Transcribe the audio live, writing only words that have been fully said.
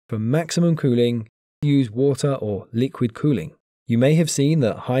For maximum cooling, use water or liquid cooling. You may have seen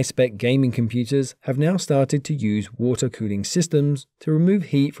that high-spec gaming computers have now started to use water cooling systems to remove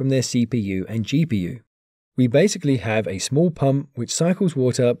heat from their CPU and GPU. We basically have a small pump which cycles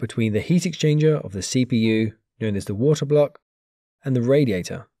water between the heat exchanger of the CPU, known as the water block, and the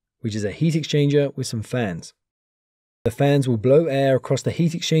radiator, which is a heat exchanger with some fans. The fans will blow air across the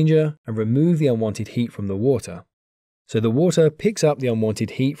heat exchanger and remove the unwanted heat from the water. So the water picks up the unwanted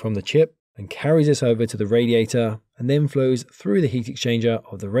heat from the chip and carries this over to the radiator and then flows through the heat exchanger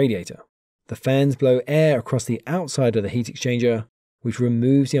of the radiator. The fans blow air across the outside of the heat exchanger, which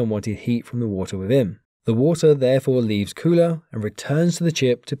removes the unwanted heat from the water within. The water therefore leaves cooler and returns to the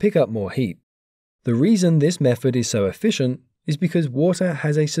chip to pick up more heat. The reason this method is so efficient is because water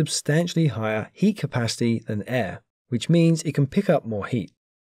has a substantially higher heat capacity than air, which means it can pick up more heat.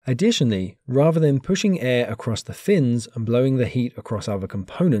 Additionally, rather than pushing air across the fins and blowing the heat across other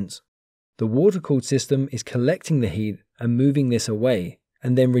components, the water-cooled system is collecting the heat and moving this away,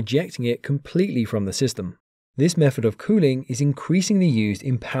 and then rejecting it completely from the system. This method of cooling is increasingly used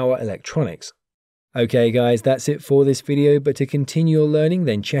in power electronics. Okay guys, that's it for this video, but to continue your learning,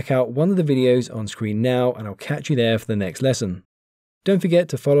 then check out one of the videos on screen now, and I'll catch you there for the next lesson. Don't forget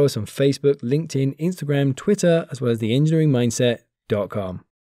to follow us on Facebook, LinkedIn, Instagram, Twitter, as well as theengineeringmindset.com.